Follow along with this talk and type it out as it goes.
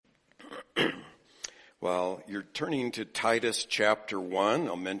Well, you're turning to Titus chapter 1.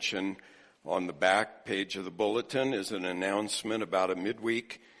 I'll mention on the back page of the bulletin is an announcement about a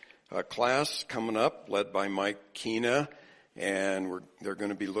midweek class coming up led by Mike Keena. And they're going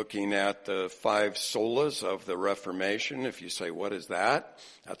to be looking at the 5 solas of the Reformation. If you say, what is that?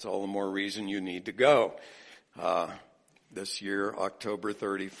 That's all the more reason you need to go. This year, October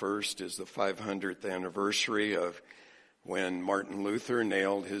 31st, is the 500th anniversary of when Martin Luther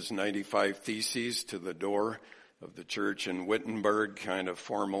nailed his 95 Theses to the door of the church in Wittenberg, kind of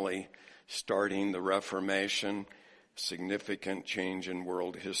formally starting the Reformation. Significant change in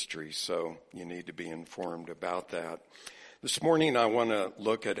world history, so you need to be informed about that. This morning I want to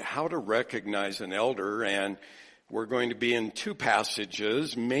look at how to recognize an elder, and we're going to be in 2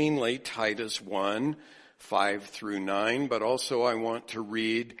 passages, mainly Titus 1, 5 through 9, but also I want to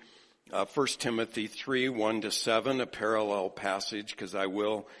read 1 Timothy 3, 1 to 7, a parallel passage, because I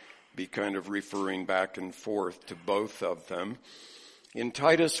will be kind of referring back and forth to both of them. In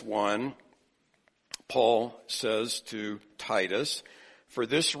Titus 1, Paul says to Titus, "For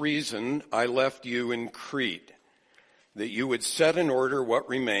this reason I left you in Crete, that you would set in order what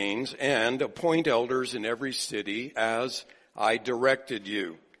remains and appoint elders in every city as I directed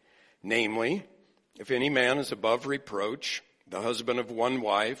you. Namely, if any man is above reproach, the husband of one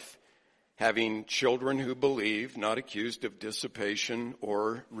wife, having children who believe, not accused of dissipation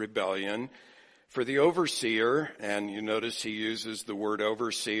or rebellion, for the overseer," and you notice he uses the word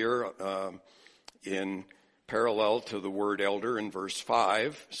overseer in parallel to the word elder in verse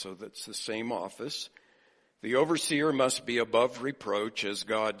 5, so that's the same office. "The overseer must be above reproach as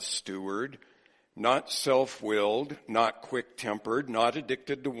God's steward, not self-willed, not quick-tempered, not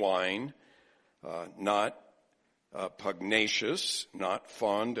addicted to wine, not pugnacious, not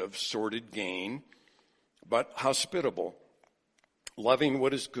fond of sordid gain, but hospitable, loving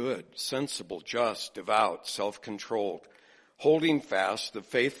what is good, sensible, just, devout, self-controlled, holding fast the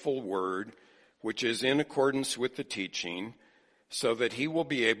faithful word, which is in accordance with the teaching, so that he will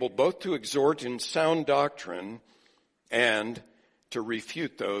be able both to exhort in sound doctrine and to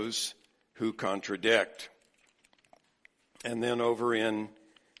refute those who contradict." And then over in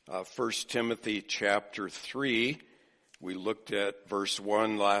 1 Timothy chapter 3, we looked at verse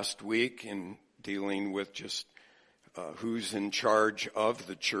 1 last week in dealing with just who's in charge of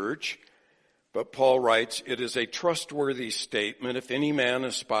the church. But Paul writes, "It is a trustworthy statement. If any man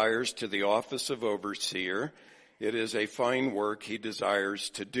aspires to the office of overseer, it is a fine work he desires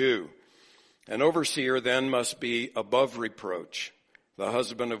to do. An overseer then must be above reproach, the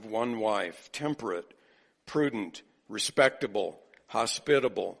husband of one wife, temperate, prudent, respectable,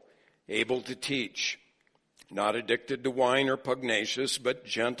 hospitable, able to teach, not addicted to wine or pugnacious, but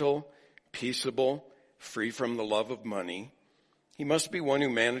gentle, peaceable, free from the love of money. He must be one who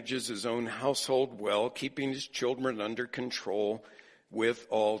manages his own household well, keeping his children under control with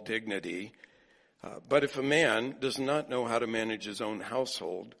all dignity. But if a man does not know how to manage his own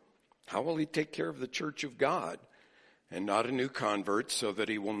household, how will he take care of the church of God and not a new convert, so that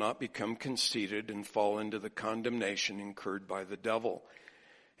he will not become conceited and fall into the condemnation incurred by the devil?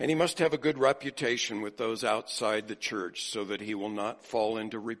 And he must have a good reputation with those outside the church, so that he will not fall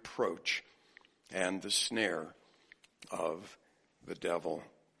into reproach and the snare of the devil."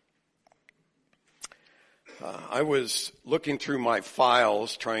 I was looking through my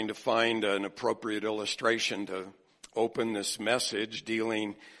files trying to find an appropriate illustration to open this message,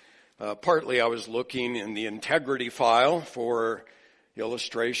 dealing partly I was looking in the integrity file for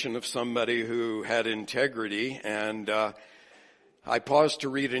illustration of somebody who had integrity, and I paused to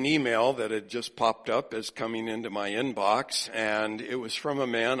read an email that had just popped up as coming into my inbox, and it was from a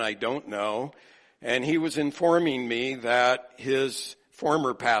man I don't know, and he was informing me that his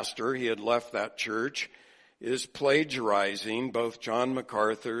former pastor, he had left that church, is plagiarizing both John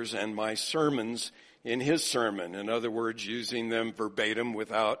MacArthur's and my sermons in his sermon. In other words, using them verbatim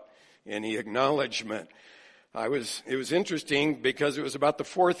without any acknowledgement. It was interesting because it was about the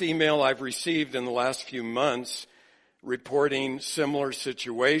 4th email I've received in the last few months reporting similar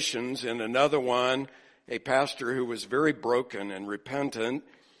situations. In another one, a pastor who was very broken and repentant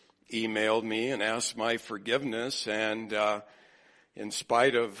emailed me and asked my forgiveness, and in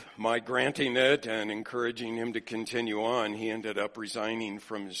spite of my granting it and encouraging him to continue on, he ended up resigning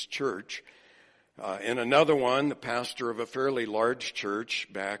from his church. In another one, the pastor of a fairly large church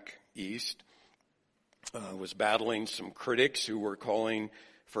back east was battling some critics who were calling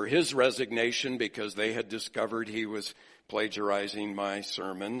for his resignation because they had discovered he was plagiarizing my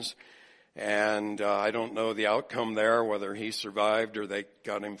sermons. And I don't know the outcome there, whether he survived or they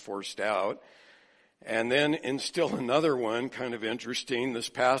got him forced out. And then in still another one, kind of interesting, this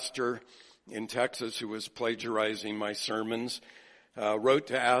pastor in Texas who was plagiarizing my sermons, wrote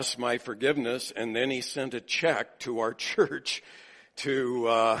to ask my forgiveness, and then he sent a check to our church to,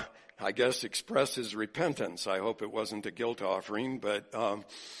 I guess, express his repentance. I hope it wasn't a guilt offering, but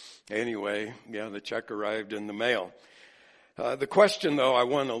anyway, yeah, the check arrived in the mail. The question, though, I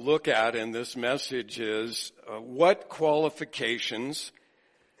want to look at in this message is, what qualifications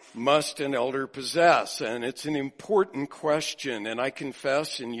must an elder possess? And it's an important question, and I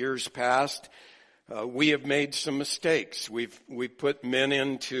confess in years past, we have made some mistakes. We've put men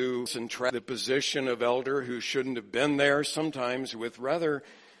into the position of elder who shouldn't have been there, sometimes with rather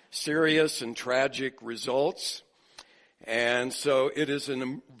serious and tragic results. And so it is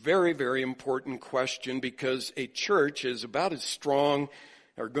a very, very important question, because a church is about as strong,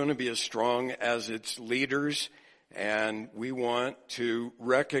 or going to be as strong, as its leaders. And we want to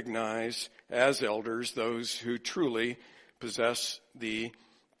recognize as elders those who truly possess the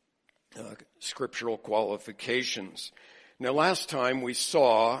scriptural qualifications. Now, last time we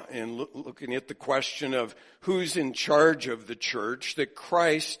saw, in looking at the question of who's in charge of the church, that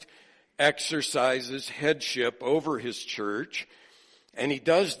Christ exercises headship over his church, and he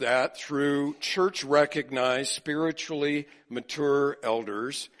does that through church-recognized, spiritually mature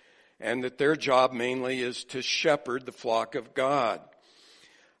elders, and that their job mainly is to shepherd the flock of God.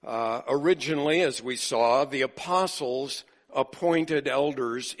 Originally, as we saw, the apostles appointed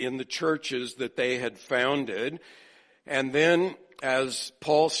elders in the churches that they had founded, and then as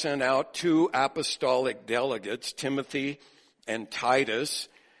Paul sent out 2 apostolic delegates, Timothy and Titus,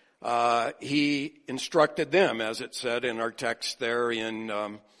 he instructed them, as it said in our text there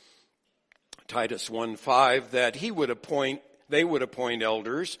in Titus 1:5, that they would appoint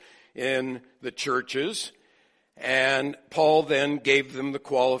elders in the churches, and Paul then gave them the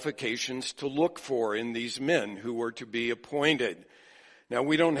qualifications to look for in these men who were to be appointed. Now,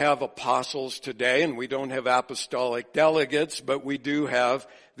 we don't have apostles today, and we don't have apostolic delegates, but we do have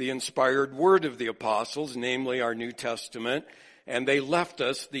the inspired word of the apostles, namely our New Testament, and they left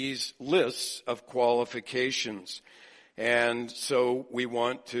us these lists of qualifications. And so we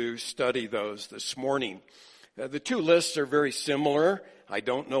want to study those this morning. The 2 lists are very similar. I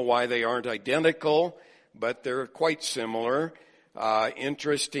don't know why they aren't identical, but they're quite similar.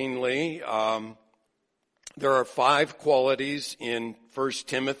 Interestingly, there are 5 qualities in 1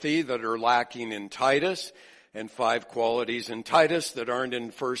 Timothy that are lacking in Titus, and 5 qualities in Titus that aren't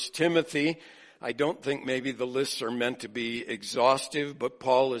in 1 Timothy. I don't think maybe the lists are meant to be exhaustive, but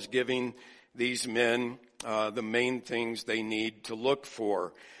Paul is giving these men the main things they need to look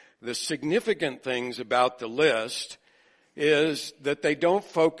for. The significant things about the list is that they don't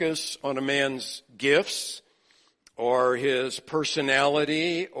focus on a man's gifts or his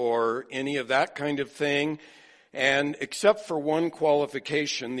personality or any of that kind of thing. And except for one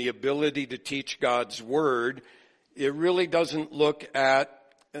qualification, the ability to teach God's word, it really doesn't look at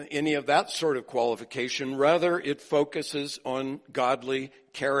any of that sort of qualification. Rather, it focuses on godly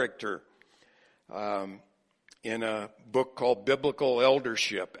character. In a book called Biblical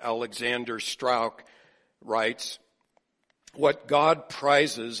Eldership, Alexander Strauch writes, "What God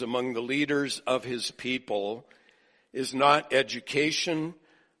prizes among the leaders of his people is not education,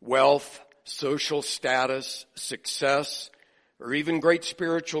 wealth, social status, success, or even great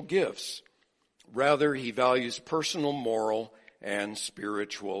spiritual gifts. Rather, he values personal, moral, and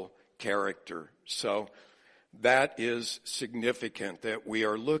spiritual character." So that is significant, that we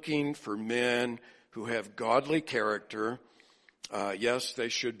are looking for men who have godly character. Yes, they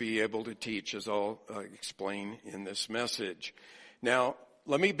should be able to teach, as I'll explain in this message. Now,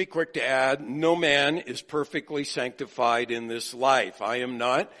 let me be quick to add, no man is perfectly sanctified in this life. I am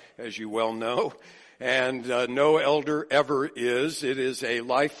not, as you well know, and no elder ever is. It is a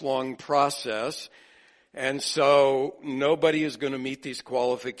lifelong process, and so nobody is going to meet these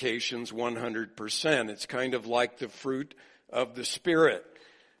qualifications 100%. It's kind of like the fruit of the Spirit.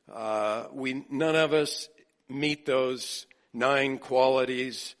 None of us meet those 9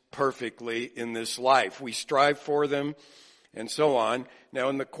 qualities perfectly in this life. We strive for them and so on. Now,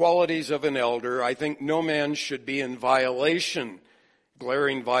 in the qualities of an elder, I think no man should be in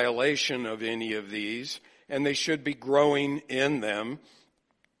glaring violation of any of these, and they should be growing in them.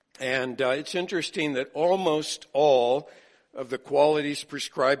 And it's interesting that almost all of the qualities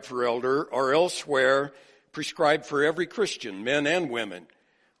prescribed for elder are elsewhere prescribed for every Christian, men and women.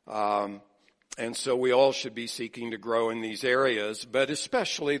 And so we all should be seeking to grow in these areas. But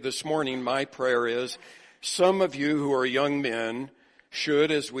especially this morning, my prayer is some of you who are young men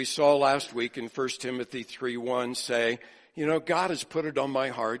should, as we saw last week in 1 Timothy 3:1, say, God has put it on my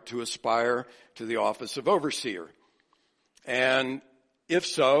heart to aspire to the office of overseer. And if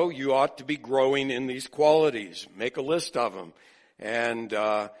so, you ought to be growing in these qualities. Make a list of them and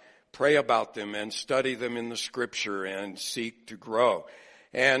pray about them and study them in the Scripture and seek to grow.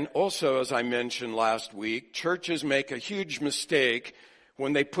 And also, as I mentioned last week, churches make a huge mistake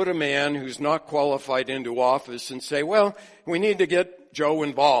when they put a man who's not qualified into office and say, well, we need to get Joe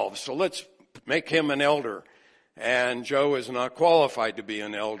involved, so let's make him an elder. And Joe is not qualified to be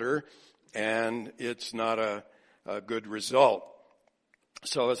an elder, and it's not a good result.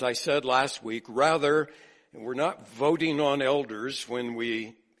 So as I said last week, rather, we're not voting on elders when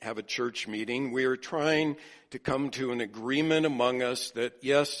we have a church meeting. We are trying to come to an agreement among us that,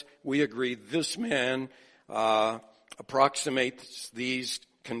 yes, we agree this man approximates these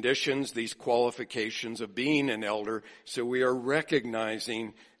conditions, these qualifications of being an elder, so we are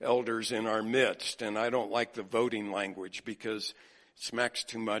recognizing elders in our midst. And I don't like the voting language because it smacks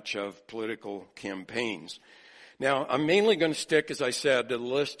too much of political campaigns. Now, I'm mainly going to stick, as I said, to the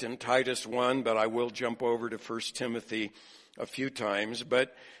list in Titus 1, but I will jump over to 1 Timothy a few times.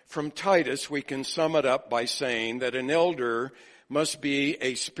 But from Titus, we can sum it up by saying that an elder must be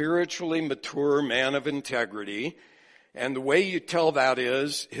a spiritually mature man of integrity. And the way you tell that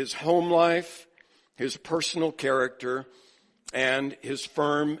is his home life, his personal character, and his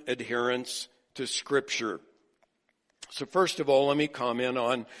firm adherence to Scripture. So first of all, let me comment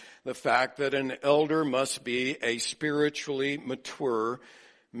on the fact that an elder must be a spiritually mature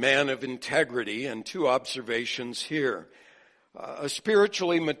man of integrity, and two observations here. A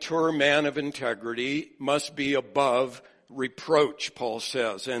spiritually mature man of integrity must be above reproach, Paul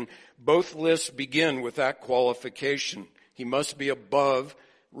says, and both lists begin with that qualification. He must be above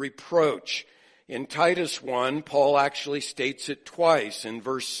reproach. In Titus 1, Paul actually states it twice. In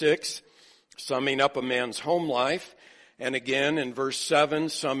verse 6, summing up a man's home life, and again in verse 7,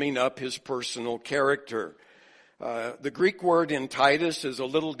 summing up his personal character. The Greek word in Titus is a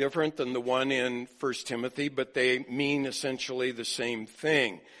little different than the one in 1 Timothy, but they mean essentially the same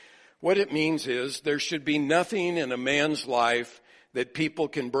thing. What it means is there should be nothing in a man's life that people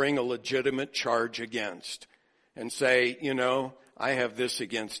can bring a legitimate charge against and say, you know, I have this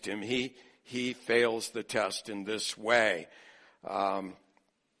against him. He fails the test in this way.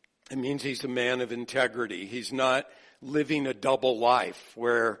 It means he's a man of integrity. He's not living a double life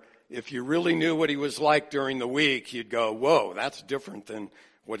where if you really knew what he was like during the week, you'd go, whoa, that's different than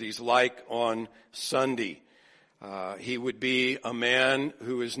what he's like on Sunday. He would be a man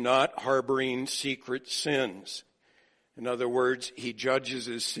who is not harboring secret sins. In other words, he judges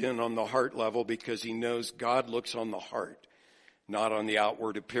his sin on the heart level because he knows God looks on the heart, not on the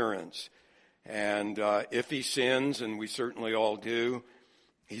outward appearance. And if he sins, and we certainly all do,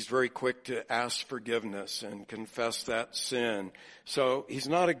 he's very quick to ask forgiveness and confess that sin. So he's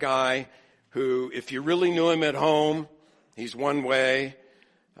not a guy who, if you really knew him at home, he's one way,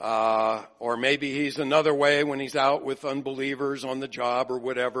 or maybe he's another way when he's out with unbelievers on the job or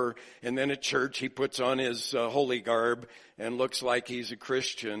whatever, and then at church he puts on his holy garb and looks like he's a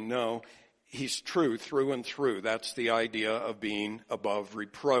Christian. No, he's true through and through. That's the idea of being above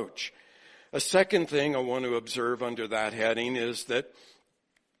reproach. A second thing I want to observe under that heading is that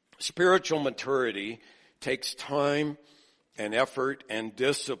spiritual maturity takes time and effort and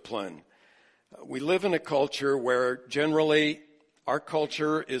discipline. We live in a culture where generally our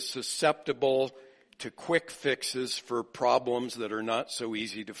culture is susceptible to quick fixes for problems that are not so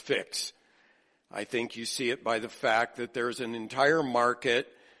easy to fix. I think you see it by the fact that there's an entire market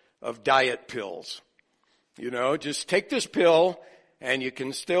of diet pills. You know, just take this pill and you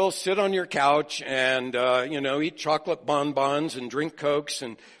can still sit on your couch and, eat chocolate bonbons and drink Cokes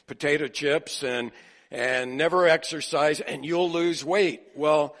and potato chips and never exercise and you'll lose weight.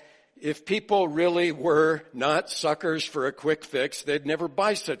 Well, if people really were not suckers for a quick fix, they'd never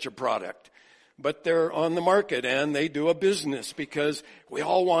buy such a product. But they're on the market and they do a business because we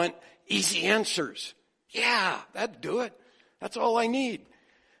all want easy answers. Yeah, that'd do it. That's all I need.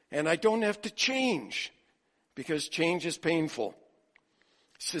 And I don't have to change because change is painful.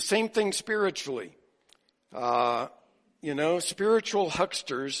 It's the same thing spiritually. Spiritual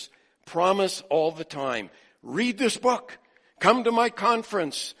hucksters promise all the time, read this book, come to my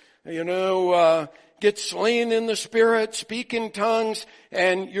conference, get slain in the Spirit, speak in tongues,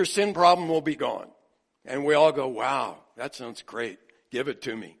 and your sin problem will be gone. And we all go, wow, that sounds great. Give it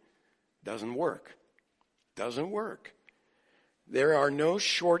to me. Doesn't work. Doesn't work. There are no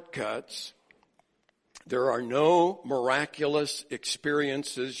shortcuts. There are no miraculous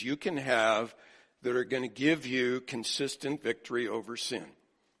experiences you can have that are going to give you consistent victory over sin.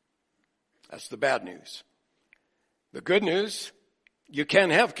 That's the bad news. The good news, you can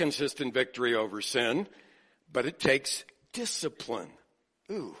have consistent victory over sin, but it takes discipline.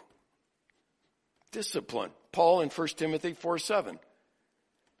 Ooh. Discipline. Paul in 1 Timothy 4:7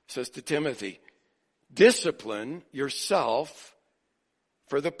 says to Timothy, discipline yourself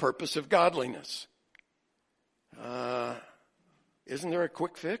for the purpose of godliness. Isn't there a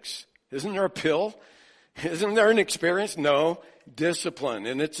quick fix? Isn't there a pill? Isn't there an experience? No, discipline.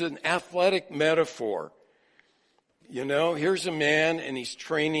 And it's an athletic metaphor. You know, here's a man and he's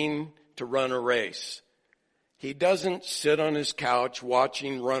training to run a race. He doesn't sit on his couch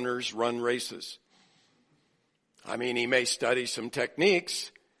watching runners run races. I mean, he may study some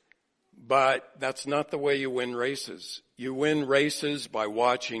techniques, but that's not the way you win races. You win races by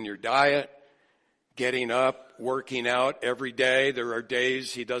watching your diet, getting up, working out every day. There are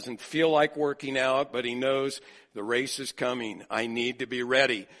days he doesn't feel like working out, but he knows the race is coming. I need to be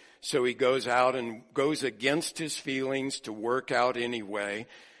ready. So he goes out and goes against his feelings to work out anyway.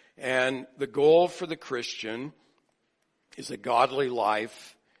 And the goal for the Christian is a godly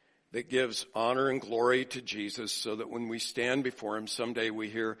life that gives honor and glory to Jesus, so that when we stand before him someday we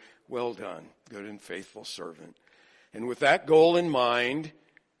hear, well done, good and faithful servant. And with that goal in mind,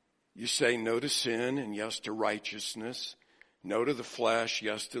 you say no to sin and yes to righteousness, no to the flesh,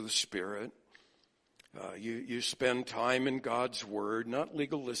 yes to the Spirit. You spend time in God's Word, not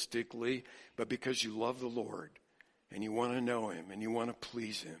legalistically, but because you love the Lord and you want to know him and you want to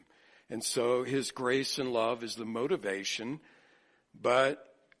please him. And so his grace and love is the motivation, but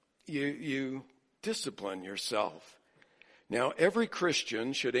you discipline yourself. Now, every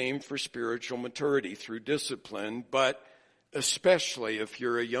Christian should aim for spiritual maturity through discipline, but especially if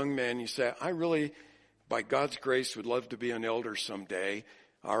you're a young man, you say, I really, by God's grace, would love to be an elder someday.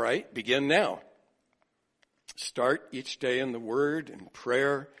 All right, begin now. Start each day in the Word and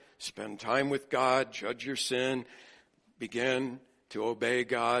prayer. Spend time with God. Judge your sin. Begin to obey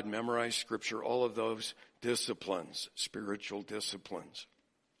God. Memorize Scripture. All of those disciplines, spiritual disciplines.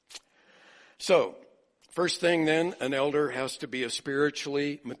 So, first thing then, an elder has to be a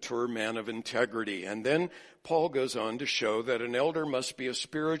spiritually mature man of integrity. And then Paul goes on to show that an elder must be a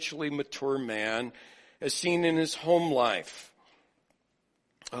spiritually mature man as seen in his home life.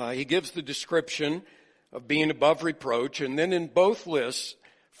 He gives the description of being above reproach, and then in both lists,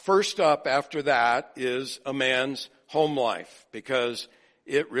 first up after that is a man's home life, because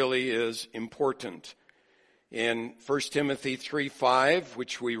it really is important. In 1 Timothy 3:5,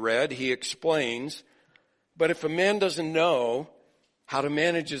 which we read, he explains, but if a man doesn't know how to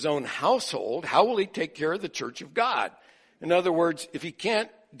manage his own household, how will he take care of the church of God? In other words, if he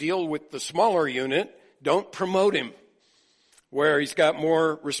can't deal with the smaller unit, don't promote him where he's got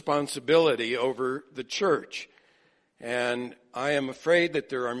more responsibility over the church. And I am afraid that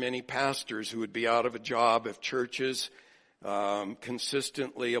there are many pastors who would be out of a job if churches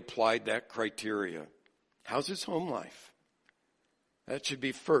consistently applied that criteria. How's his home life? That should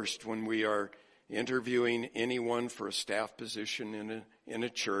be first when we are interviewing anyone for a staff position in a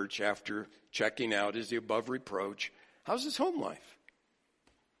church after checking out, is he above reproach? How's his home life?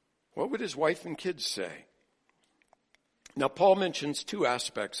 What would his wife and kids say? Now, Paul mentions two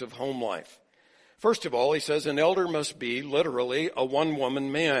aspects of home life. First of all, he says an elder must be literally a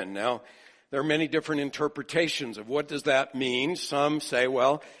one-woman man. Now, there are many different interpretations of what does that mean. Some say,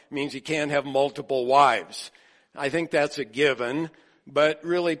 well, it means he can't have multiple wives. I think that's a given, but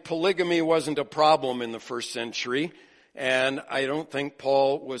really polygamy wasn't a problem in the first century, and I don't think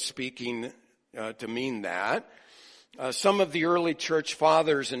Paul was speaking to mean that. Some of the early church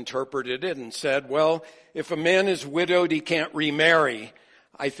fathers interpreted it and said, well, if a man is widowed, he can't remarry.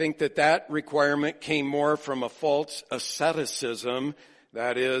 I think that requirement came more from a false asceticism,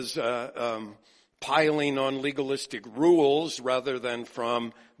 that is, piling on legalistic rules rather than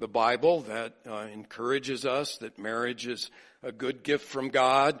from the Bible that encourages us that marriage is a good gift from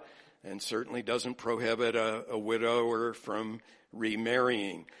God and certainly doesn't prohibit a widower from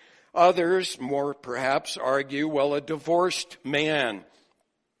remarrying. Others, more perhaps, argue, well, a divorced man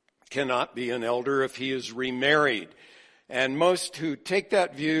cannot be an elder if he is remarried. And most who take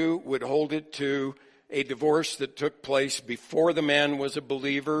that view would hold it to a divorce that took place before the man was a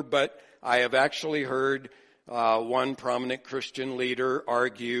believer, but I have actually heard one prominent Christian leader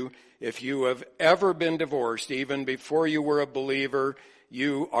argue, if you have ever been divorced, even before you were a believer,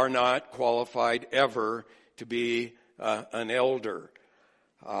 you are not qualified ever to be an elder.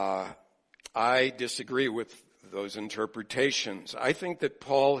 I disagree with those interpretations. I think that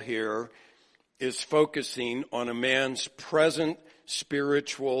Paul here is focusing on a man's present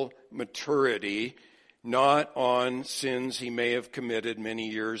spiritual maturity, not on sins he may have committed many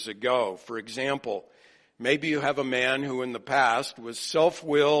years ago. For example, maybe you have a man who in the past was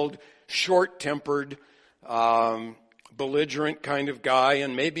self-willed, short-tempered, belligerent kind of guy,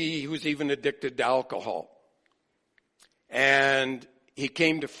 and maybe he was even addicted to alcohol. And he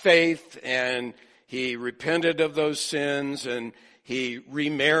came to faith, and he repented of those sins, and he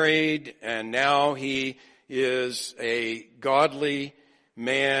remarried, and now he is a godly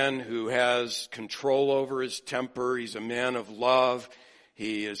man who has control over his temper. He's a man of love.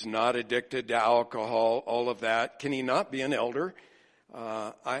 He is not addicted to alcohol, all of that. Can he not be an elder?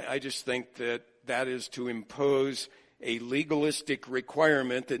 I just think that is to impose a legalistic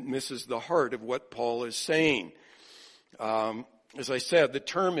requirement that misses the heart of what Paul is saying. As I said, the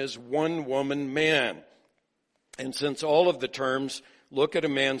term is one woman man. And since all of the terms look at a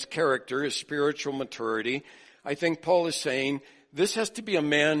man's character, his spiritual maturity, I think Paul is saying this has to be a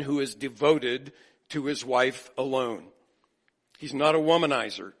man who is devoted to his wife alone. He's not a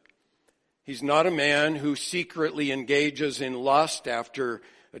womanizer. He's not a man who secretly engages in lust after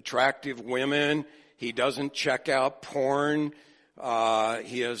attractive women. He doesn't check out porn.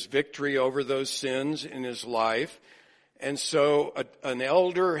 He has victory over those sins in his life. And so an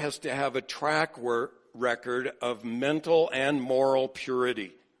elder has to have a track record of mental and moral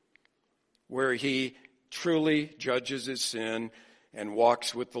purity, where he truly judges his sin and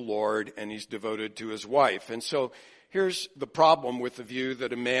walks with the Lord, and he's devoted to his wife. And so here's the problem with the view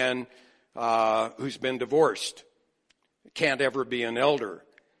that a man who's been divorced can't ever be an elder.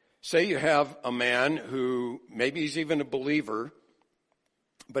 Say you have a man who maybe he's even a believer,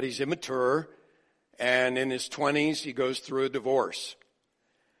 but he's immature, and in his 20s he goes through a divorce.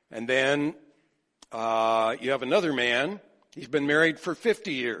 And then you have another man, he's been married for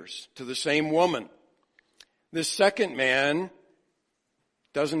 50 years to the same woman. This second man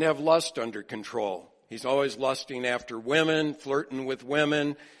doesn't have lust under control. He's always lusting after women, flirting with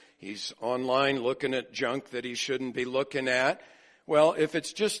women. He's online looking at junk that he shouldn't be looking at. Well, if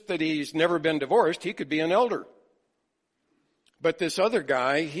it's just that he's never been divorced, he could be an elder. But this other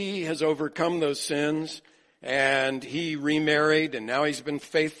guy, he has overcome those sins, and he remarried, and now he's been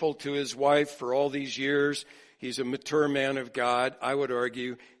faithful to his wife for all these years. He's a mature man of God. I would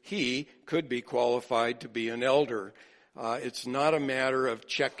argue he could be qualified to be an elder. It's not a matter of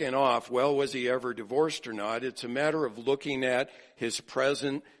checking off, well, was he ever divorced or not? It's a matter of looking at his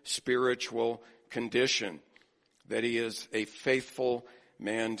present spiritual condition, that he is a faithful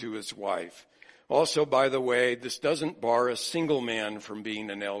man to his wife. Also, by the way, this doesn't bar a single man from being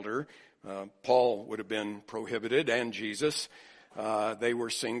an elder. Paul would have been prohibited, and Jesus. They were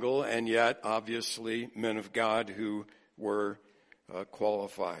single, and yet, obviously, men of God who were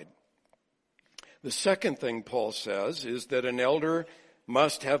qualified. The second thing Paul says is that an elder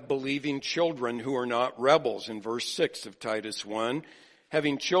must have believing children who are not rebels. In verse 6 of Titus 1,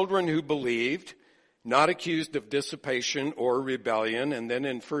 having children who believed, not accused of dissipation or rebellion. And then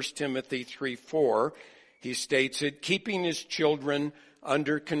in 1 Timothy 3:4, he states it, keeping his children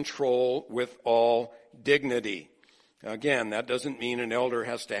under control with all dignity. Again, that doesn't mean an elder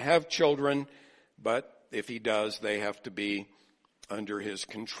has to have children, but if he does, they have to be under his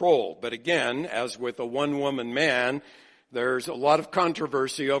control. But again, as with a one-woman man, there's a lot of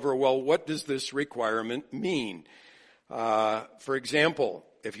controversy over, well, what does this requirement mean? For example,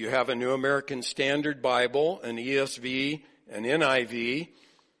 if you have a New American Standard Bible, an ESV, an NIV,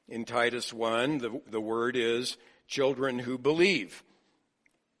 in Titus 1, the word is children who believe.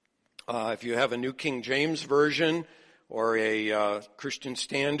 If you have a New King James Version or a Christian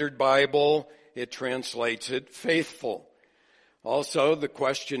Standard Bible, it translates it faithful. Also, the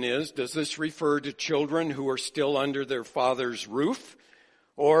question is, does this refer to children who are still under their father's roof,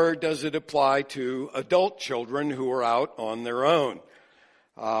 or does it apply to adult children who are out on their own?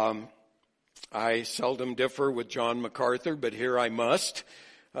 I seldom differ with John MacArthur, but here I must.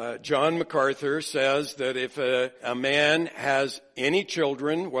 John MacArthur says that if a man has any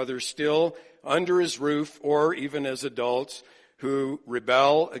children, whether still under his roof or even as adults, who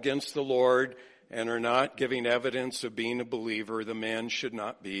rebel against the Lord and are not giving evidence of being a believer, the man should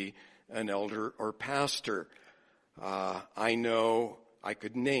not be an elder or pastor. I know I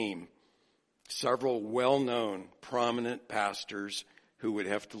could name several well-known, prominent pastors who would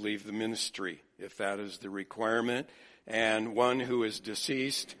have to leave the ministry if that is the requirement. And one who is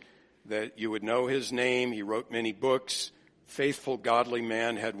deceased, that you would know his name. He wrote many books. Faithful, godly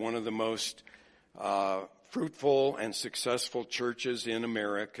man, had one of the most fruitful and successful churches in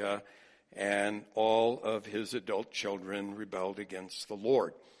America, and all of his adult children rebelled against the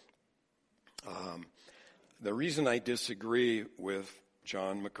Lord. The reason I disagree with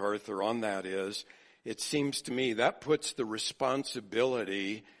John MacArthur on that is, it seems to me that puts the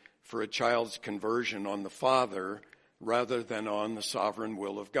responsibility for a child's conversion on the father rather than on the sovereign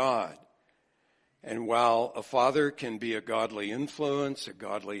will of God. And while a father can be a godly influence, a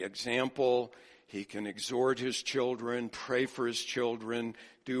godly example, he can exhort his children, pray for his children,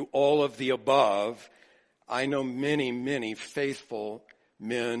 do all of the above, I know many, many faithful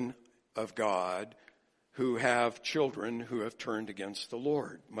men of God who have children who have turned against the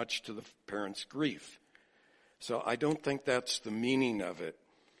Lord, much to the parents' grief. So I don't think that's the meaning of it.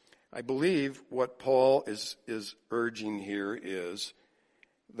 I believe what Paul is urging here is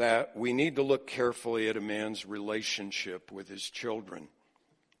that we need to look carefully at a man's relationship with his children.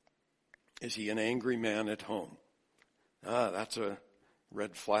 Is he an angry man at home? That's a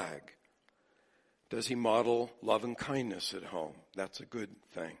red flag. Does he model love and kindness at home? That's a good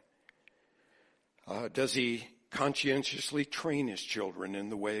thing. Does he conscientiously train his children in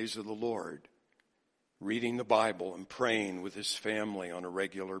the ways of the Lord, reading the Bible and praying with his family on a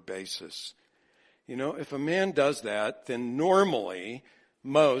regular basis? You know, if a man does that, then normally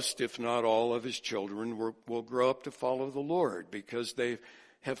most, if not all, of his children will grow up to follow the Lord because they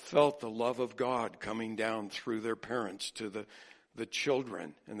have felt the love of God coming down through their parents to the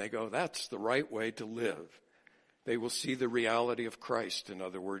children. And they go, that's the right way to live. They will see the reality of Christ, in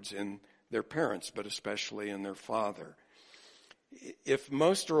other words, in their parents, but especially in their father. If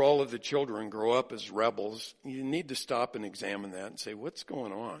most or all of the children grow up as rebels, you need to stop and examine that and say, what's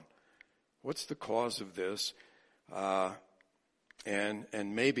going on? What's the cause of this? And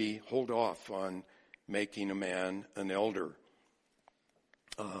maybe hold off on making a man an elder.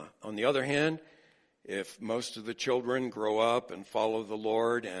 On the other hand, if most of the children grow up and follow the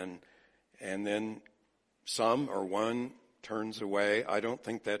Lord and then some or one turns away, I don't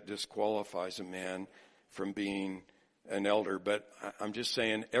think that disqualifies a man from being an elder. But I'm just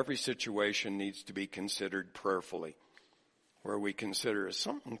saying every situation needs to be considered prayerfully, where we consider, is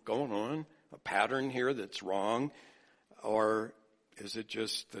something going on, a pattern here that's wrong, or is it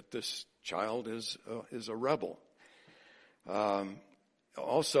just that this child is a rebel?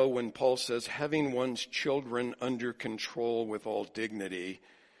 Also, when Paul says having one's children under control with all dignity,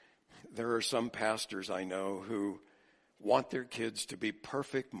 there are some pastors I know who want their kids to be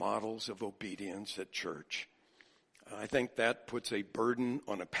perfect models of obedience at church. I think that puts a burden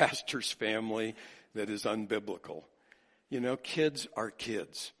on a pastor's family that is unbiblical. You know, kids are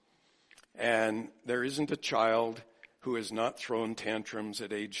kids. And there isn't a child who has not thrown tantrums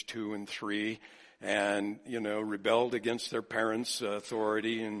at age 2 and 3 and, rebelled against their parents'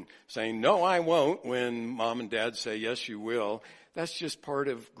 authority and saying, no, I won't, when mom and dad say, yes, you will. That's just part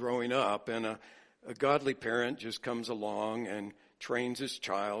of growing up. And a godly parent just comes along and trains his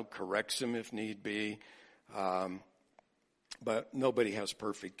child, corrects him if need be. But nobody has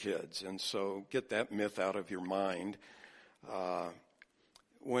perfect kids. And so get that myth out of your mind.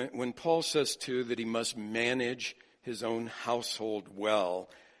 When Paul says, too, that he must manage his own household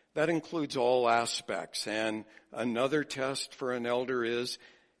well, that includes all aspects. And another test for an elder is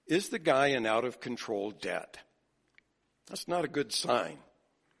the guy in out-of-control debt? That's not a good sign.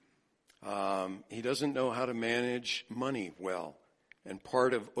 He doesn't know how to manage money well. And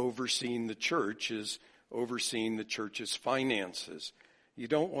part of overseeing the church is overseeing the church's finances. You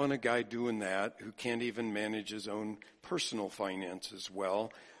don't want a guy doing that who can't even manage his own personal finances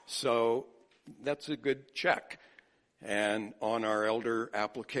well. So that's a good check. And on our elder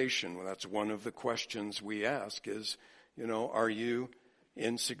application, that's one of the questions we ask is, are you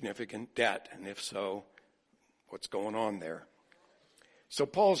in significant debt? And if so, what's going on there? So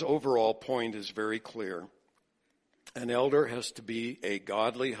Paul's overall point is very clear. An elder has to be a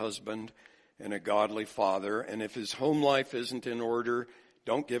godly husband and a godly father. And if his home life isn't in order,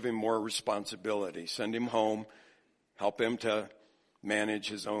 don't give him more responsibility. Send him home. Help him to manage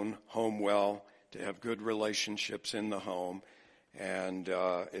his own home well, to have good relationships in the home. And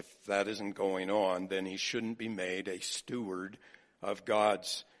if that isn't going on, then he shouldn't be made a steward of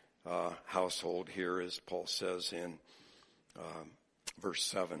God's household here, as Paul says in verse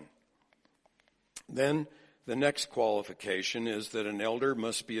 7. Then the next qualification is that an elder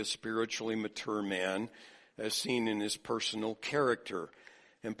must be a spiritually mature man, as seen in his personal character.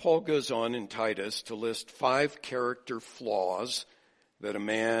 And Paul goes on in Titus to list 5 character flaws that a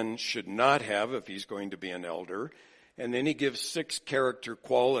man should not have if he's going to be an elder. And then he gives 6 character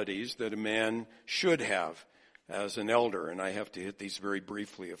qualities that a man should have as an elder. And I have to hit these very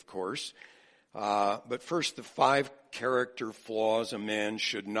briefly, of course. But first, the 5 character flaws a man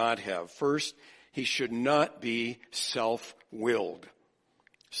should not have. First, he should not be self-willed.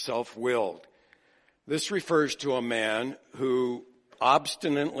 Self-willed. This refers to a man who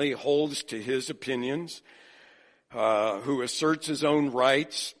obstinately holds to his opinions, who asserts his own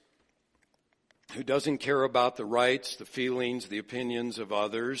rights, who doesn't care about the rights, the feelings, the opinions of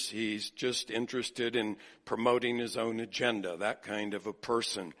others. He's just interested in promoting his own agenda, that kind of a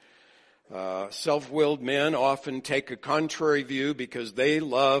person. Self-willed men often take a contrary view because they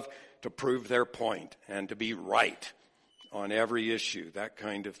love to prove their point and to be right on every issue, that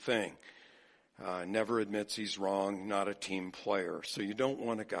kind of thing. Never admits he's wrong, not a team player. So you don't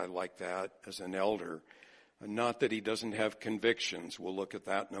want a guy like that as an elder. Not that he doesn't have convictions. We'll look at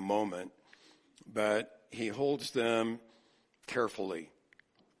that in a moment. But he holds them carefully,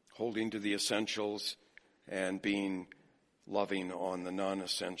 holding to the essentials and being loving on the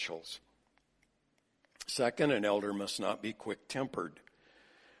non-essentials. Second, an elder must not be quick-tempered.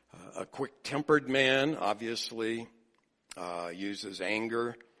 A quick-tempered man obviously uses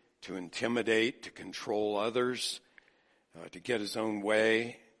anger to intimidate, to control others, to get his own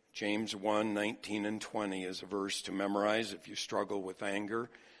way. James 1:19 and 20 is a verse to memorize if you struggle with anger.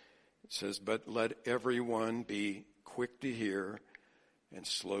 It says, "But let everyone be quick to hear and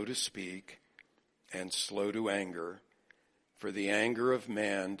slow to speak and slow to anger, for the anger of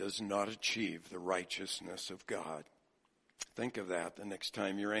man does not achieve the righteousness of God." Think of that the next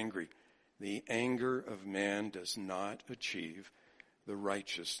time you're angry. The anger of man does not achieve the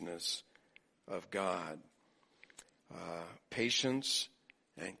righteousness of God. Patience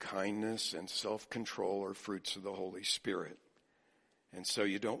and kindness and self-control are fruits of the Holy Spirit. And so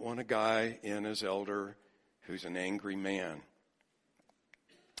you don't want a guy in as elder who's an angry man.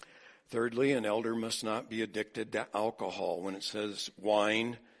 Thirdly, an elder must not be addicted to alcohol. When it says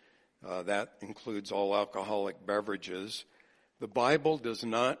wine, that includes all alcoholic beverages. The Bible does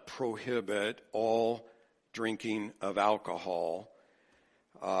not prohibit all drinking of alcohol,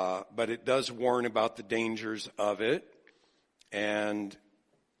 but it does warn about the dangers of it, and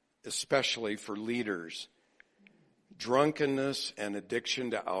especially for leaders. Drunkenness and addiction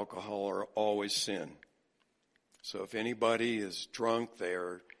to alcohol are always sin. So if anybody is drunk, they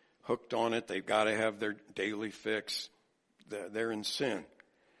are hooked on it, they've got to have their daily fix, they're in sin.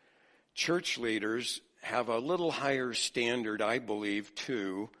 Church leaders have a little higher standard, I believe,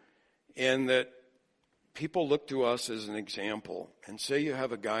 too, in that people look to us as an example. And say you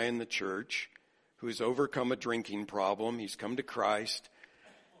have a guy in the church who's overcome a drinking problem, he's come to Christ,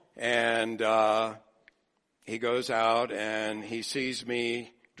 and he goes out and he sees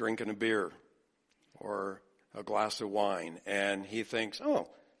me drinking a beer or a glass of wine, and he thinks, oh,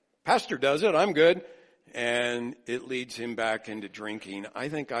 pastor does it, I'm good, and it leads him back into drinking. I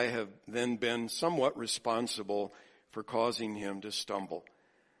think I have then been somewhat responsible for causing him to stumble.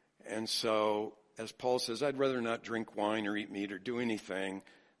 And so, as Paul says, I'd rather not drink wine or eat meat or do anything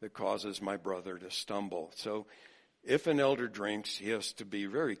that causes my brother to stumble. So if an elder drinks, he has to be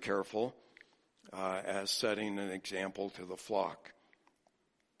very careful as setting an example to the flock.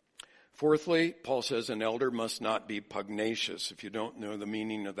 Fourthly, Paul says an elder must not be pugnacious. If you don't know the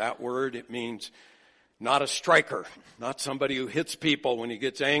meaning of that word, it means not a striker, not somebody who hits people when he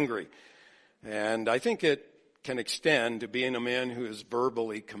gets angry. And I think it can extend to being a man who is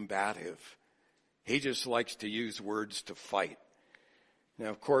verbally combative. He just likes to use words to fight. Now,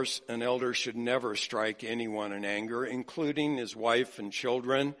 of course, an elder should never strike anyone in anger, including his wife and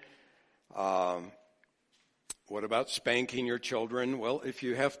children. What about spanking your children? Well, if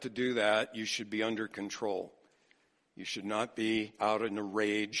you have to do that, you should be under control. You should not be out in a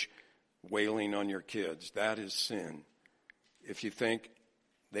rage wailing on your kids. That is sin. If you think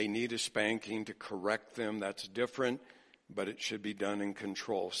they need a spanking to correct them, that's different, but it should be done in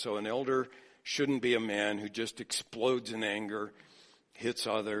control. So an elder shouldn't be a man who just explodes in anger, hits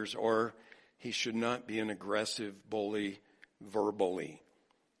others, or he should not be an aggressive bully verbally.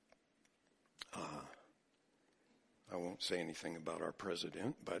 I won't say anything about our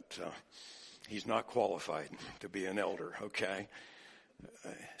president, but he's not qualified to be an elder, okay?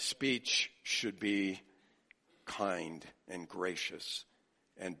 Speech should be kind and gracious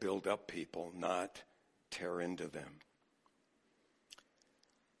and build up people, not tear into them.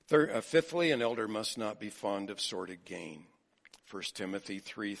 Fifthly, an elder must not be fond of sordid gain. 1 Timothy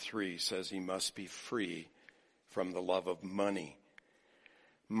 3:3 says he must be free from the love of money.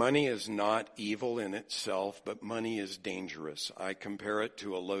 Money is not evil in itself, but money is dangerous. I compare it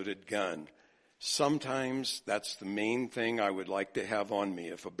to a loaded gun. Sometimes that's the main thing I would like to have on me.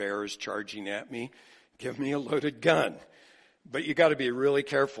 If a bear is charging at me, give me a loaded gun. But you got to be really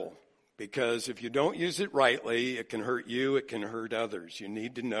careful, because if you don't use it rightly, it can hurt you, it can hurt others. You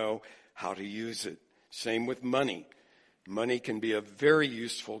need to know how to use it. Same with money. Money can be a very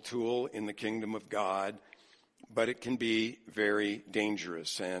useful tool in the kingdom of God, but it can be very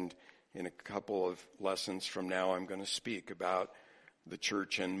dangerous. And in a couple of lessons from now, I'm going to speak about the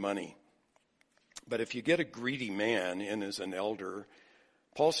church and money. But if you get a greedy man in as an elder,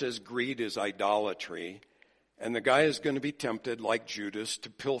 Paul says greed is idolatry, and the guy is going to be tempted, like Judas, to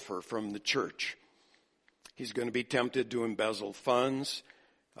pilfer from the church. He's going to be tempted to embezzle funds,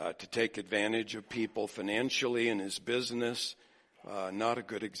 to take advantage of people financially in his business. Not a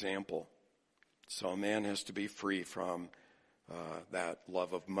good example. So a man has to be free from that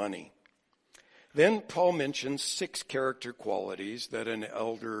love of money. Then Paul mentions 6 character qualities that an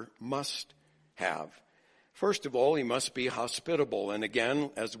elder must have. First of all, he must be hospitable. And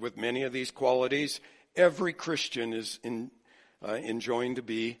again, as with many of these qualities, every Christian is enjoined to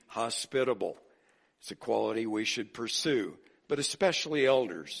be hospitable. It's a quality we should pursue, but especially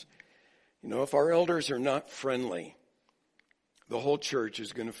elders. You know, if our elders are not friendly, the whole church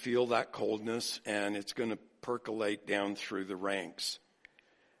is going to feel that coldness, and it's going to percolate down through the ranks.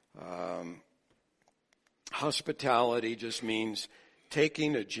 Hospitality just means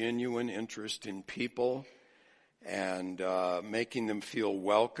taking a genuine interest in people and making them feel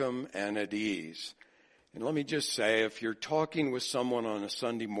welcome and at ease. And let me just say, if you're talking with someone on a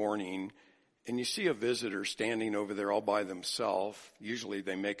Sunday morning and you see a visitor standing over there all by themselves, usually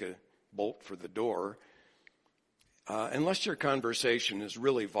they make a bolt for the door. Unless your conversation is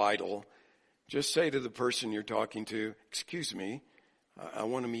really vital, just say to the person you're talking to, "Excuse me, I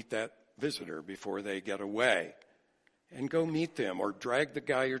want to meet that visitor before they get away." And go meet them, or drag the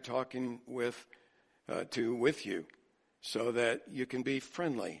guy you're talking with with you, so that you can be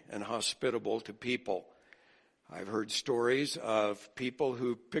friendly and hospitable to people. I've heard stories of people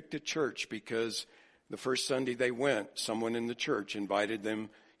who picked a church because the first Sunday they went, someone in the church invited them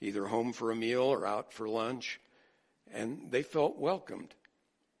either home for a meal or out for lunch, and they felt welcomed.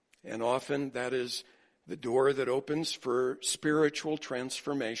 And often that is the door that opens for spiritual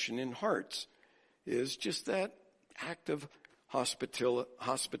transformation in hearts, is just that act of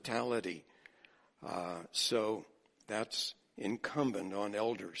hospitality. So that's incumbent on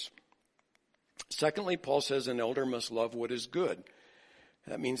elders. Secondly, Paul says an elder must love what is good.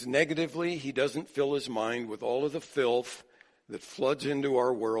 That means negatively, he doesn't fill his mind with all of the filth that floods into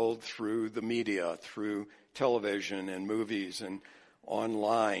our world through the media, through television and movies and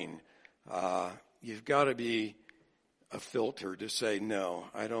online. You've got to be a filter to say, no,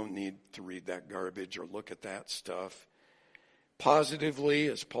 I don't need to read that garbage or look at that stuff. Positively,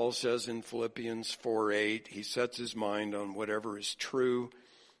 as Paul says in Philippians 4:8, he sets his mind on whatever is true,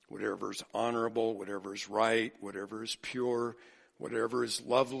 whatever is honorable, whatever is right, whatever is pure, whatever is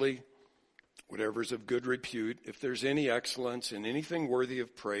lovely, whatever is of good repute. If there's any excellence and anything worthy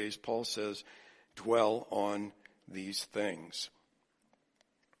of praise, Paul says, dwell on these things.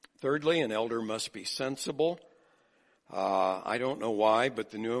 Thirdly, an elder must be sensible. I don't know why,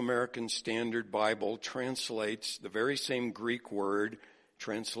 but the New American Standard Bible translates the very same Greek word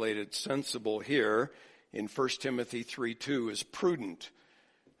translated sensible here in 1 Timothy 3:2 as prudent.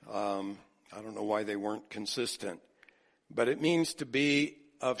 I don't know why they weren't consistent, but it means to be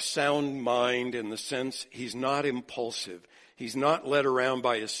of sound mind in the sense he's not impulsive. He's not led around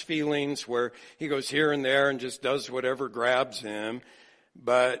by his feelings where he goes here and there and just does whatever grabs him,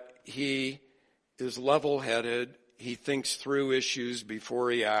 but he is level-headed. He thinks through issues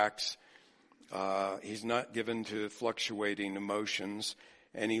before he acts. He's not given to fluctuating emotions,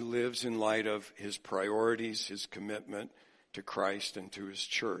 and he lives in light of his priorities, his commitment to Christ and to his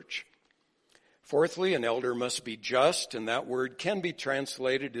church. Fourthly, an elder must be just, and that word can be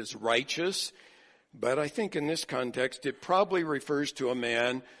translated as righteous, but I think in this context it probably refers to a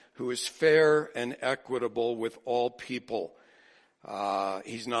man who is fair and equitable with all people.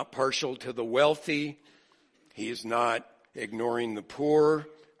 He's not partial to the wealthy. He is not ignoring the poor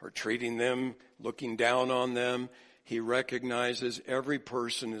or treating them, looking down on them. He recognizes every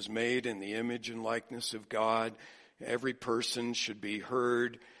person is made in the image and likeness of God. Every person should be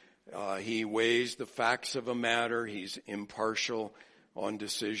heard. He weighs the facts of a matter. He's impartial on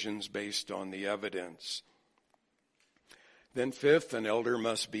decisions based on the evidence. Then fifth, an elder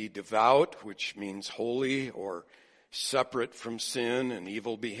must be devout, which means holy or separate from sin and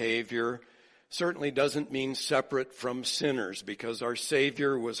evil behavior. Certainly doesn't mean separate from sinners, because our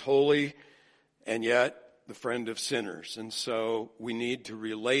Savior was holy and yet the friend of sinners. And so we need to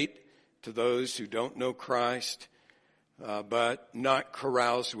relate to those who don't know Christ, but not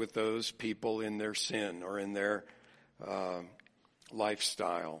carouse with those people in their sin or in their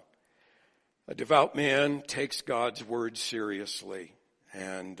lifestyle. A devout man takes God's word seriously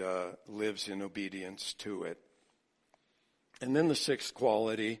and lives in obedience to it. And then the sixth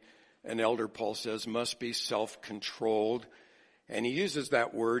quality, an elder, Paul says, must be self-controlled. And he uses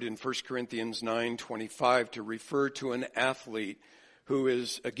that word in 1 Corinthians 9:25 to refer to an athlete who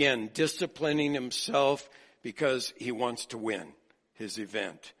is, again, disciplining himself because he wants to win his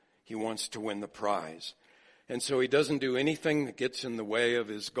event. He wants to win the prize. And so he doesn't do anything that gets in the way of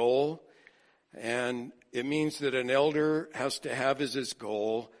his goal. And it means that an elder has to have as his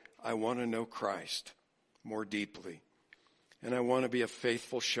goal, I want to know Christ more deeply. And I want to be a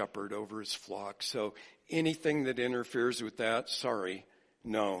faithful shepherd over his flock. So anything that interferes with that, sorry,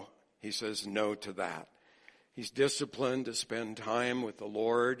 no. He says no to that. He's disciplined to spend time with the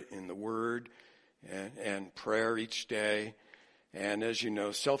Lord in the Word and prayer each day. And as you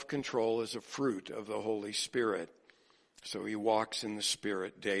know, self-control is a fruit of the Holy Spirit. So he walks in the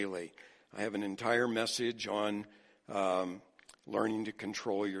Spirit daily. I have an entire message on learning to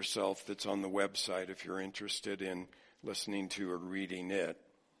control yourself that's on the website if you're interested in listening to or reading it.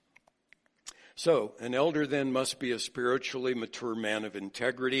 So, an elder then must be a spiritually mature man of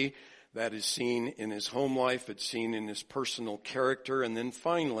integrity. That is seen in his home life, it's seen in his personal character. And then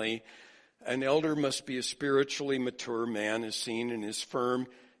finally, an elder must be a spiritually mature man, as seen in his firm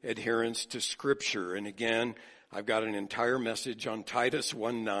adherence to Scripture. And again, I've got an entire message on Titus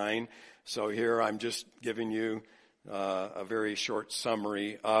 1:9. So here I'm just giving you a very short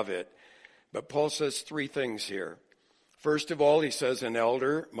summary of it. But Paul says three things here. First of all, he says an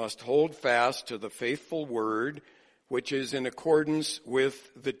elder must hold fast to the faithful word, which is in accordance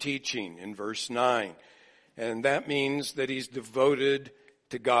with the teaching in verse 9. And that means that he's devoted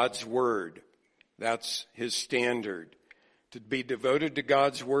to God's word. That's his standard. To be devoted to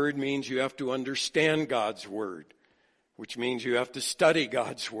God's word means you have to understand God's word, which means you have to study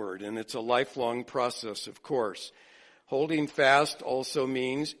God's word. And it's a lifelong process, of course. Holding fast also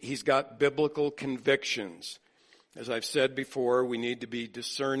means he's got biblical convictions. As I've said before, we need to be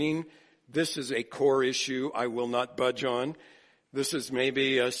discerning. This is a core issue I will not budge on. This is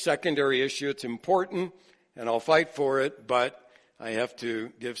maybe a secondary issue. It's important, and I'll fight for it, but I have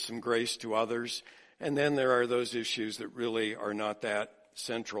to give some grace to others. And then there are those issues that really are not that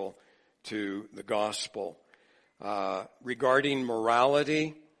central to the gospel. Regarding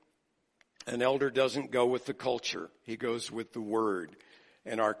morality, an elder doesn't go with the culture. He goes with the word.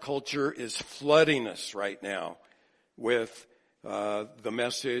 And our culture is flooding us right now with the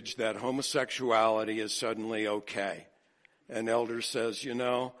message that homosexuality is suddenly okay. An elder says, you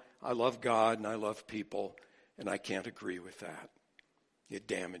know, I love God and I love people, and I can't agree with that. It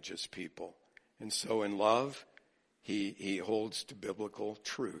damages people. And so in love, he holds to biblical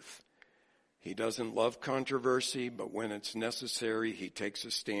truth. He doesn't love controversy, but when it's necessary, he takes a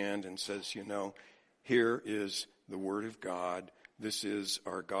stand and says, you know, here is the word of God. This is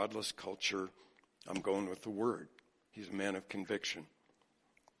our godless culture. I'm going with the word. He's a man of conviction.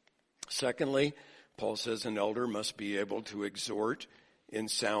 Secondly, Paul says an elder must be able to exhort in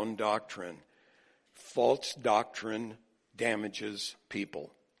sound doctrine. False doctrine damages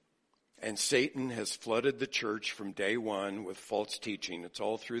people. And Satan has flooded the church from day one with false teaching. It's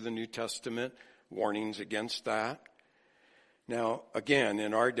all through the New Testament, warnings against that. Now, again,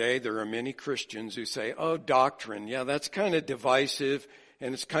 in our day, there are many Christians who say, oh, doctrine, yeah, that's kind of divisive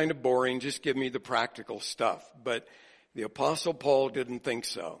and it's kind of boring. Just give me the practical stuff. But the Apostle Paul didn't think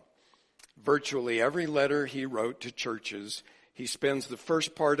so. Virtually every letter he wrote to churches, he spends the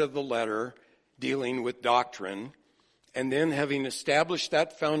first part of the letter dealing with doctrine. And then having established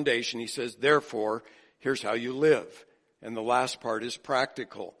that foundation, he says, therefore, here's how you live. And the last part is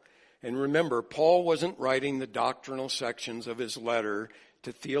practical. And remember, Paul wasn't writing the doctrinal sections of his letter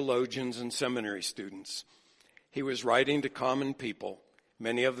to theologians and seminary students. He was writing to common people,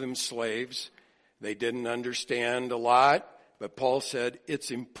 many of them slaves. They didn't understand a lot, but Paul said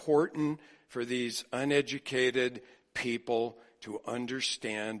it's important for these uneducated people to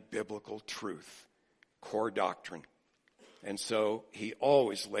understand biblical truth, core doctrine. And so he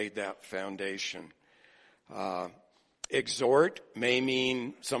always laid that foundation. Exhort may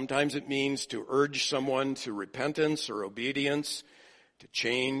mean, sometimes it means to urge someone to repentance or obedience, to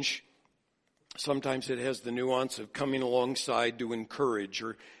change. Sometimes it has the nuance of coming alongside to encourage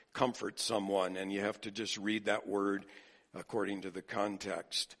or comfort someone, and you have to just read that word according to the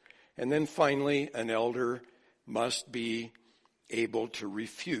context. And then finally, an elder must be able to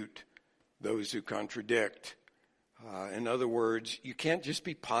refute those who contradict. In other words, you can't just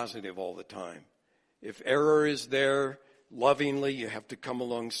be positive all the time. If error is there, lovingly, you have to come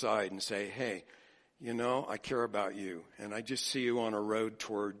alongside and say, hey, you know, I care about you, and I just see you on a road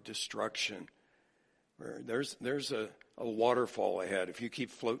toward destruction. There's a waterfall ahead. If you keep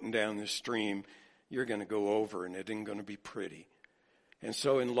floating down this stream, you're going to go over, and it isn't going to be pretty. And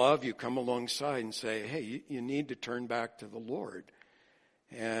so in love, you come alongside and say, hey, you need to turn back to the Lord.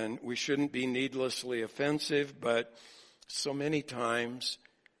 And we shouldn't be needlessly offensive, but So many times,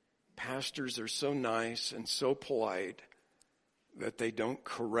 pastors are so nice and so polite that they don't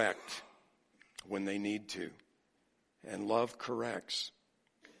correct when they need to. And love corrects.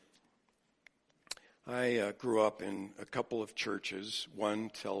 I grew up in a couple of churches,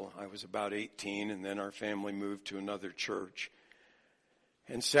 one till I was about 18, and then our family moved to another church.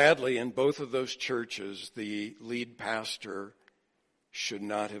 And sadly, in both of those churches, the lead pastor should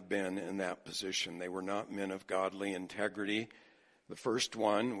not have been in that position. They were not men of godly integrity. The first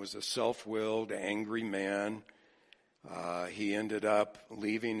one was a self-willed, angry man. He ended up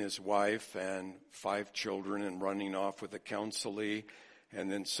leaving his wife and 5 children and running off with a counselee, and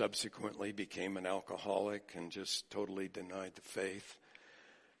then subsequently became an alcoholic and just totally denied the faith.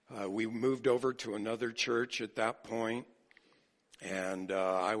 We moved over to another church at that point, and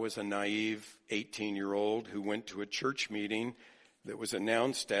I was a naive 18-year-old who went to a church meeting that was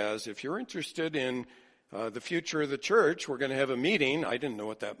announced as, if you're interested in the future of the church, we're going to have a meeting. I didn't know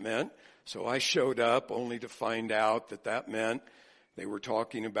what that meant, so I showed up only to find out that meant they were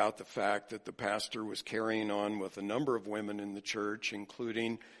talking about the fact that the pastor was carrying on with a number of women in the church,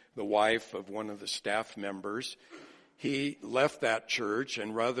 including the wife of one of the staff members. He left that church,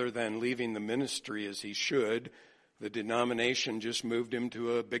 and rather than leaving the ministry as he should, the denomination just moved him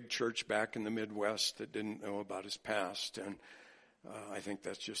to a big church back in the Midwest that didn't know about his past. And I think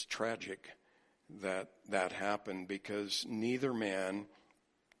that's just tragic that happened, because neither man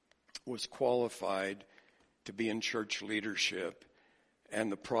was qualified to be in church leadership,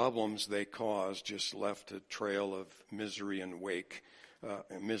 and the problems they caused just left a trail of misery in the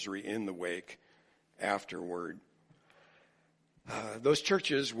wake afterward. Those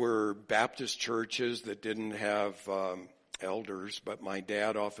churches were Baptist churches that didn't have elders, but my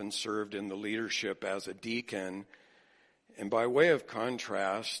dad often served in the leadership as a deacon. And by way of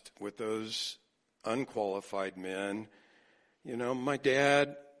contrast with those unqualified men, my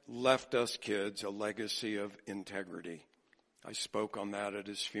dad left us kids a legacy of integrity. I spoke on that at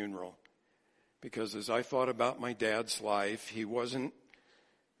his funeral, because as I thought about my dad's life, he wasn't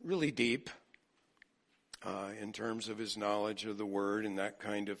really deep in terms of his knowledge of the word and that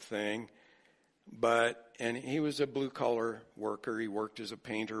kind of thing. And he was a blue-collar worker. He worked as a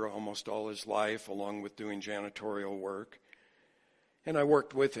painter almost all his life, along with doing janitorial work. And I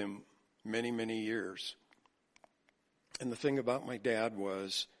worked with him many, many years. And the thing about my dad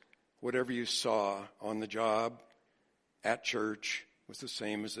was, whatever you saw on the job, at church, was the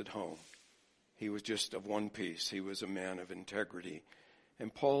same as at home. He was just of one piece. He was a man of integrity.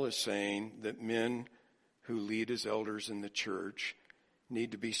 And Paul is saying that men who lead as elders in the church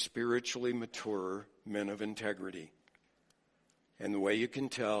need to be spiritually mature men of integrity. And the way you can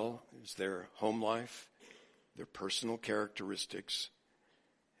tell is their home life, their personal characteristics,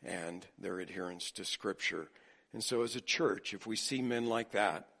 and their adherence to Scripture. And so as a church, if we see men like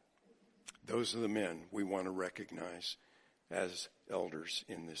that, those are the men we want to recognize as elders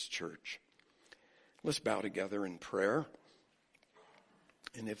in this church. Let's bow together in prayer.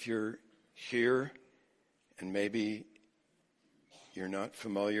 And if you're here and maybe you're not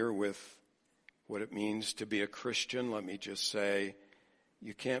familiar with what it means to be a Christian, let me just say,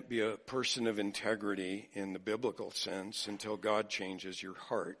 you can't be a person of integrity in the biblical sense until God changes your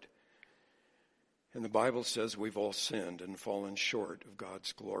heart. And the Bible says we've all sinned and fallen short of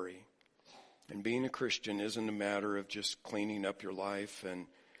God's glory. And being a Christian isn't a matter of just cleaning up your life and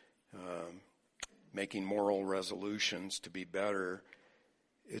making moral resolutions to be better.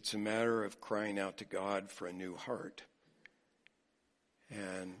 It's a matter of crying out to God for a new heart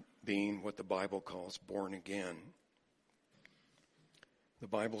and being what the Bible calls born again. The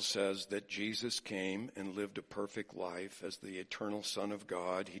Bible says that Jesus came and lived a perfect life as the eternal Son of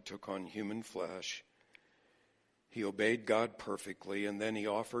God. He took on human flesh. He obeyed God perfectly, and then he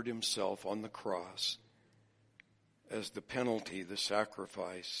offered himself on the cross as the penalty, the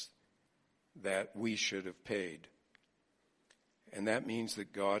sacrifice that we should have paid. And that means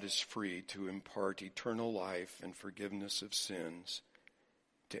that God is free to impart eternal life and forgiveness of sins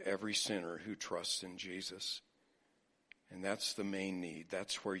to every sinner who trusts in Jesus. And that's the main need.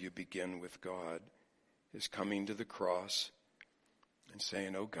 That's where you begin with God, is coming to the cross and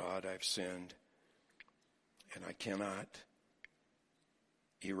saying, "Oh God, I've sinned, and I cannot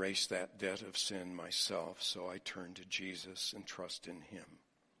erase that debt of sin myself, so I turn to Jesus and trust in him."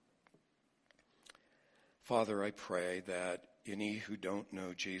 Father, I pray that any who don't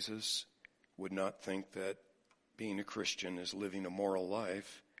know Jesus would not think that being a Christian is living a moral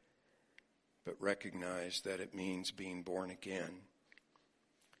life, but recognize that it means being born again,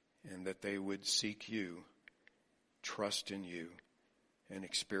 and that they would seek you, trust in you, and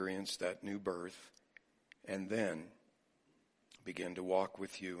experience that new birth, and then begin to walk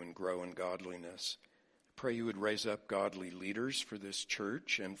with you and grow in godliness. I pray you would raise up godly leaders for this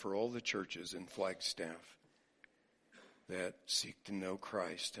church and for all the churches in Flagstaff that seek to know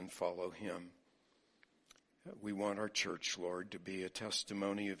Christ and follow him. We want our church, Lord, to be a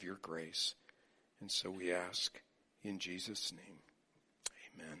testimony of your grace. And so we ask in Jesus' name,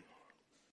 amen.